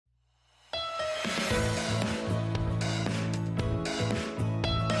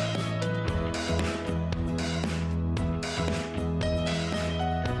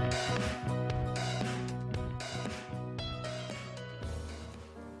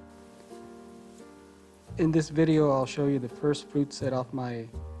In this video, I'll show you the first fruit set off my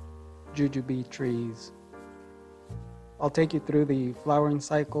jujube trees. I'll take you through the flowering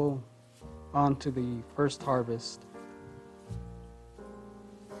cycle on to the first harvest.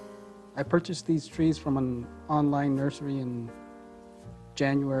 I purchased these trees from an online nursery in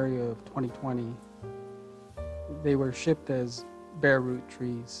January of 2020. They were shipped as bare root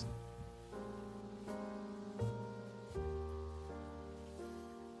trees.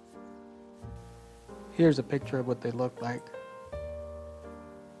 Here's a picture of what they look like.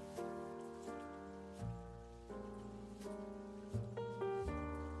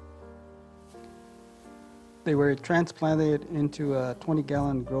 They were transplanted into a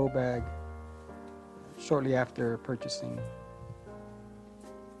 20-gallon grow bag shortly after purchasing.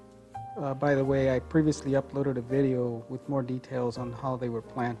 By the way, I previously uploaded a video with more details on how they were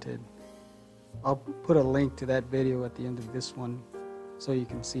planted. I'll put a link to that video at the end of this one so you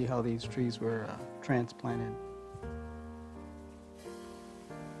can see how these trees were transplanted.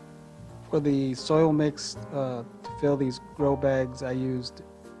 For the soil mix to fill these grow bags, I used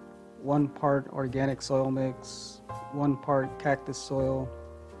 1 part organic soil mix, 1 part cactus soil,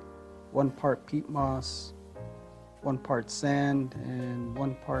 1 part peat moss, 1 part sand, and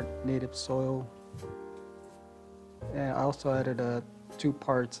 1 part native soil. And I also added 2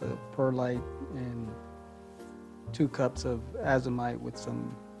 parts of perlite and 2 cups of azomite with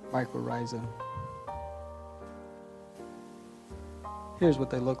some mycorrhiza. Here's what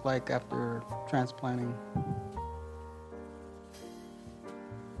they look like after transplanting.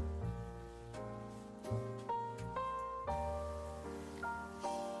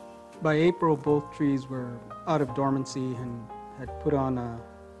 By April, both trees were out of dormancy and had put on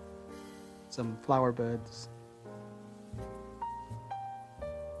some flower buds.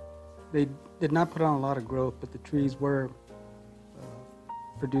 They did not put on a lot of growth, but the trees were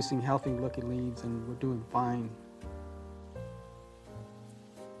producing healthy looking leaves and were doing fine.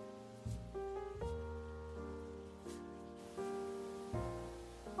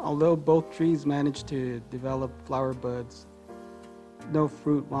 Although both trees managed to develop flower buds, no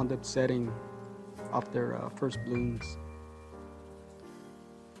fruit wound up setting off their first blooms.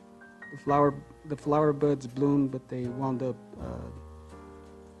 The flower buds bloomed, but they wound up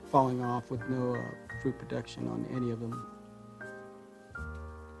falling off with no fruit production on any of them.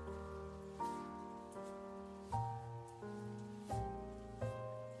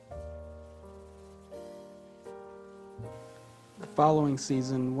 The following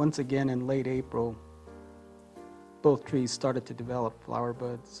season, once again in late April, both trees started to develop flower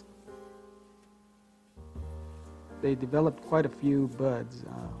buds. They developed quite a few buds.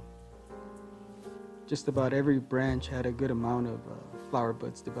 Just about every branch had a good amount of flower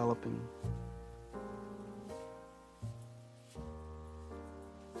buds developing.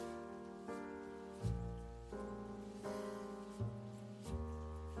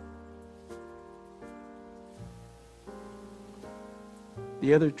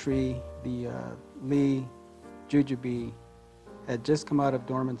 The other tree, the Lang Jujube, had just come out of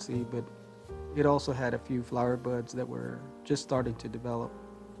dormancy, but it also had a few flower buds that were just starting to develop.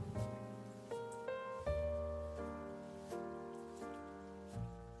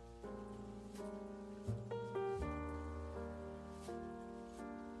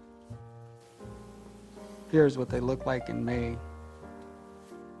 Here's what they look like in May.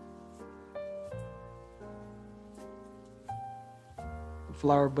 The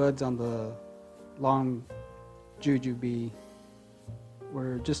flower buds on the Lang Jujube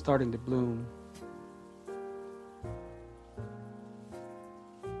were just starting to bloom.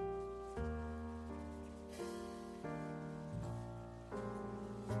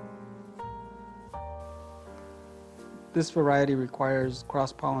 This variety requires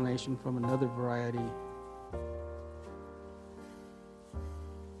cross-pollination from another variety.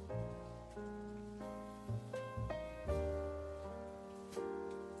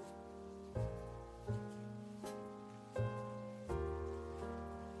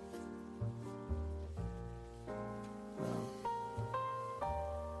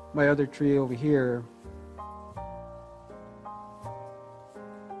 My other tree over here,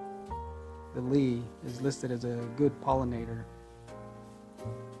 the Lee, is listed as a good pollinator.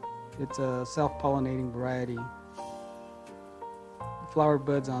 It's a self-pollinating variety. The flower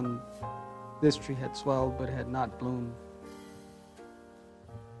buds on this tree had swelled but had not bloomed.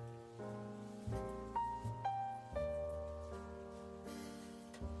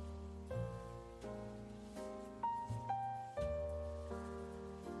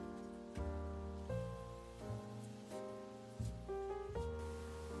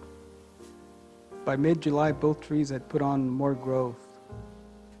 By mid-July, both trees had put on more growth.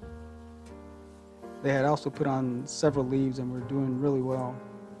 They had also put on several leaves and were doing really well.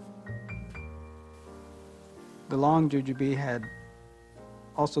 The Lang Jujube had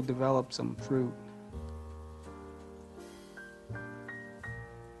also developed some fruit.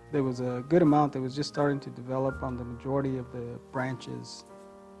 There was a good amount that was just starting to develop on the majority of the branches.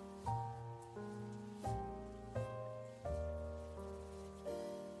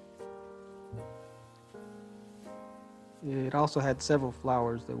 It also had several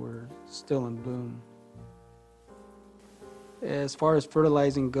flowers that were still in bloom. As far as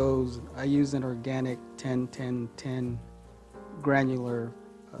fertilizing goes, I use an organic 10-10-10 granular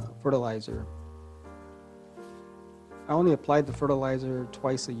fertilizer. I only applied the fertilizer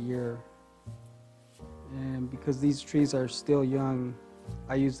twice a year, and because these trees are still young,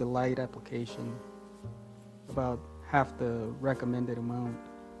 I used a light application, about half the recommended amount.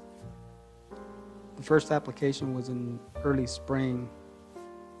 The first application was in early spring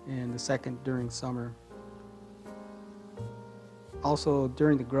and the second during summer. Also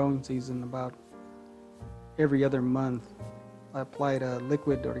during the growing season, about every other month, I applied a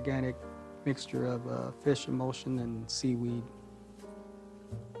liquid organic mixture of fish emulsion and seaweed.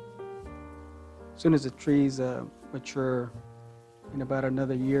 As soon as the trees mature, in about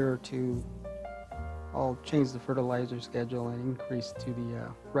another year or two, I'll change the fertilizer schedule and increase to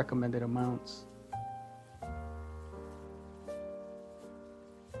the recommended amounts.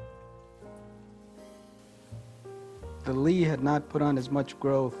 The Lee had not put on as much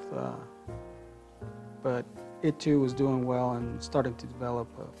growth, but it too was doing well and starting to develop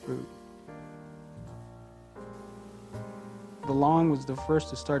fruit. The Long was the first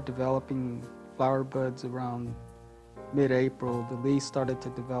to start developing flower buds around mid-April. The Lee started to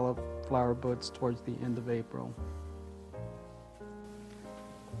develop flower buds towards the end of April.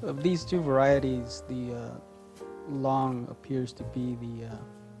 Of these two varieties, the Long appears to be the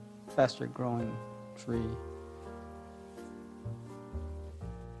faster growing tree.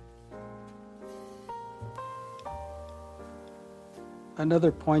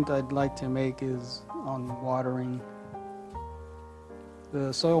 Another point I'd like to make is on watering.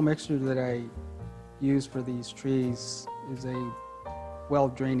 The soil mixture that I use for these trees is a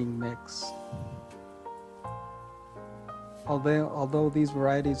well-draining mix. Although these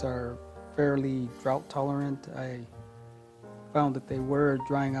varieties are fairly drought tolerant, I found that they were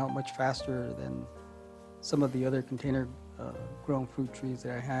drying out much faster than some of the other container grown fruit trees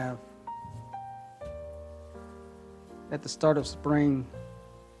that I have. At the start of spring,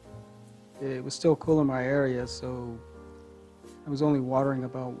 it was still cool in my area, so I was only watering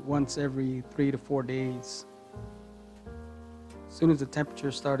about once every 3 to 4 days. As soon as the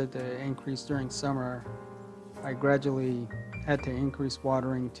temperature started to increase during summer, I gradually had to increase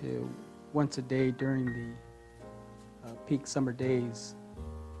watering to once a day during the peak summer days.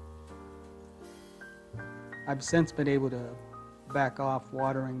 I've since been able to back off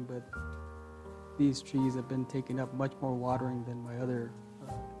watering, but these trees have been taking up much more watering than my other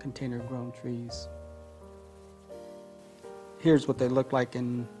container grown trees. Here's what they look like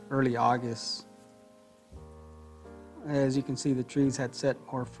in early August. As you can see, the trees had set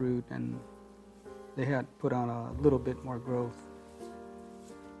more fruit and they had put on a little bit more growth.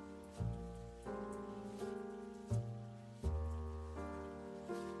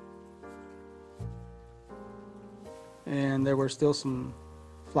 And there were still some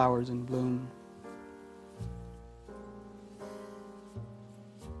flowers in bloom.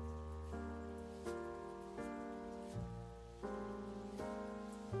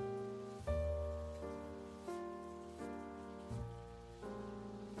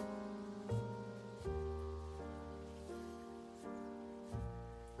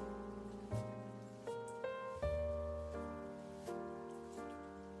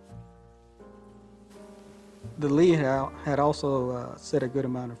 The Lee had also set a good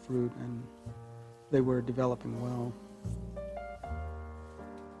amount of fruit, and they were developing well.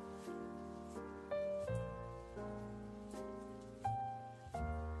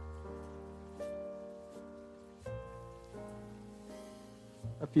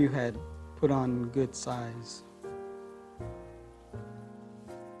 A few had put on good size.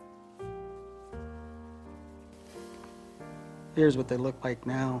 Here's what they look like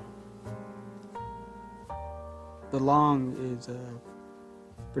now. The Long is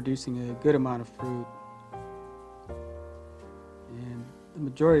producing a good amount of fruit, and the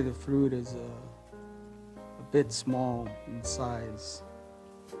majority of the fruit is a bit small in size.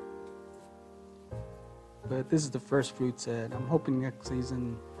 But this is the first fruit set. I'm hoping next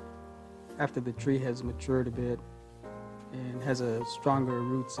season, after the tree has matured a bit and has a stronger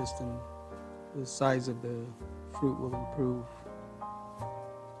root system, the size of the fruit will improve.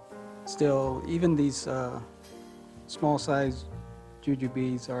 Still, even these small size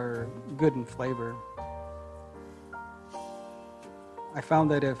jujubes are good in flavor. I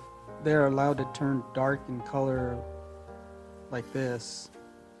found that if they're allowed to turn dark in color like this,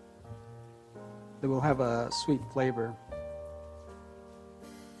 they will have a sweet flavor.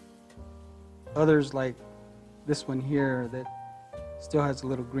 Others, like this one here that still has a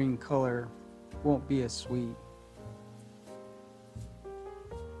little green color, won't be as sweet.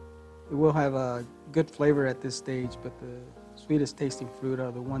 It will have a good flavor at this stage, but the sweetest tasting fruit are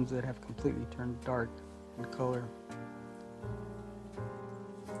the ones that have completely turned dark in color.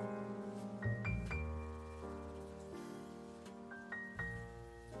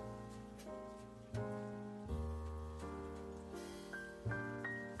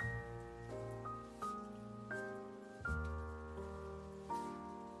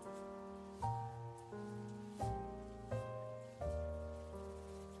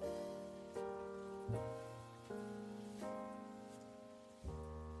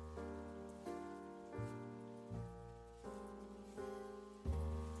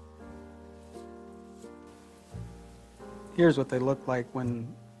 Here's what they look like when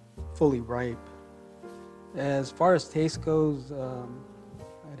fully ripe. As far as taste goes,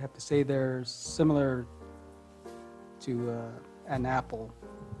 I'd have to say they're similar to an apple.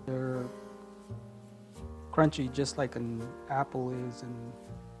 They're crunchy just like an apple is,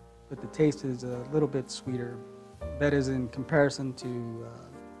 but the taste is a little bit sweeter. That is in comparison to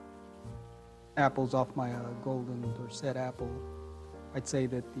apples off my golden Dorset apple. I'd say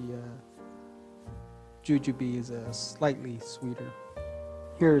that the Jujube is slightly sweeter.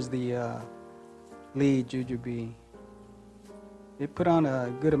 Here's the Lang Jujube. It put on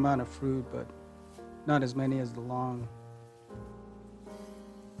a good amount of fruit, but not as many as the Lang.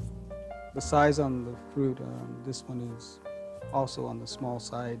 The size on the fruit, this one is also on the small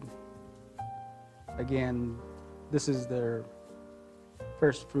side. Again, this is their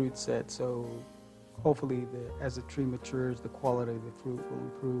first fruit set, so hopefully as the tree matures, the quality of the fruit will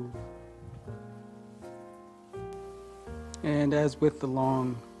improve. And as with the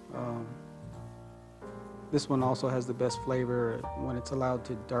Lang, this one also has the best flavor when it's allowed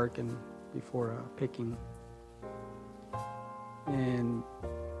to darken before picking. And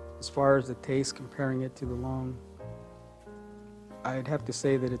as far as the taste, comparing it to the Lang, I'd have to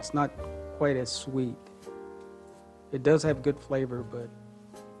say that it's not quite as sweet. It does have good flavor, but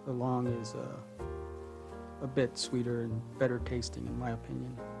the Lang is a bit sweeter and better tasting in my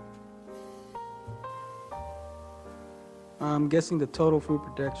opinion. I'm guessing the total fruit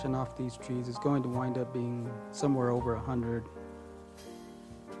production off these trees is going to wind up being somewhere over 100.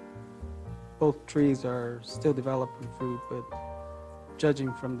 Both trees are still developing fruit, but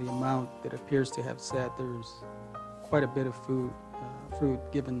judging from the amount that appears to have set, there's quite a bit of fruit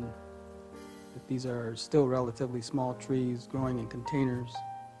given that these are still relatively small trees growing in containers.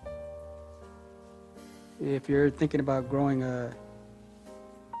 If you're thinking about growing a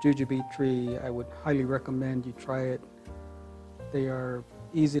jujube tree, I would highly recommend you try it. They are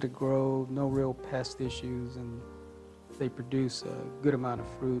easy to grow, no real pest issues, and they produce a good amount of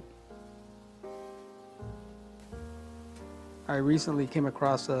fruit. I recently came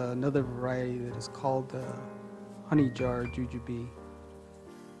across another variety that is called honey jar jujube.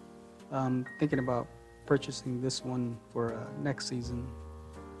 I'm thinking about purchasing this one for next season.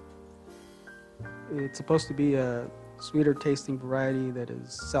 It's supposed to be a sweeter tasting variety that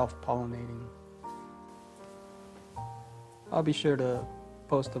is self-pollinating. I'll be sure to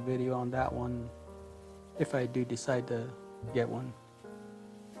post a video on that one if I do decide to get one.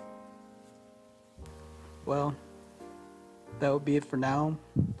 Well, that will be it for now.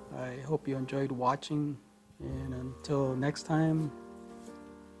 I hope you enjoyed watching, and until next time,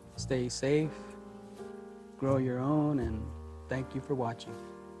 stay safe, grow your own, and thank you for watching.